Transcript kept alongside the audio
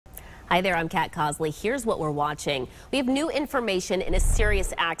Hi there, I'm Kat Cosley. Here's what we're watching. We have new information in a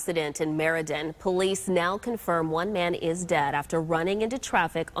serious accident in Meriden. Police now confirm one man is dead after running into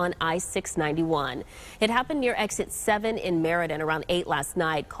traffic on I-691. It happened near exit 7 in Meriden around 8 last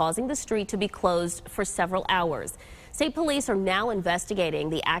night, causing the street to be closed for several hours. State police are now investigating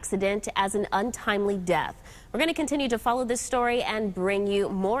the accident as an untimely death. We're going to continue to follow this story and bring you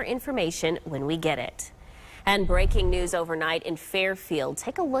more information when we get it. And breaking news overnight in Fairfield.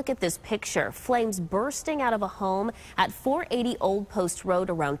 Take a look at this picture. Flames bursting out of a home at 480 Old Post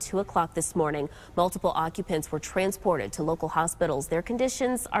Road around 2 o'clock this morning. Multiple occupants were transported to local hospitals. Their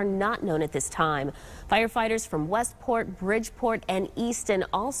conditions are not known at this time. Firefighters from Westport, Bridgeport, and Easton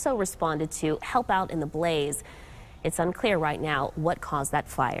also responded to help out in the blaze. It's unclear right now what caused that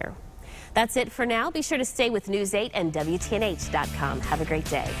fire. That's it for now. Be sure to stay with News 8 and WTNH.com. Have a great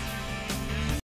day.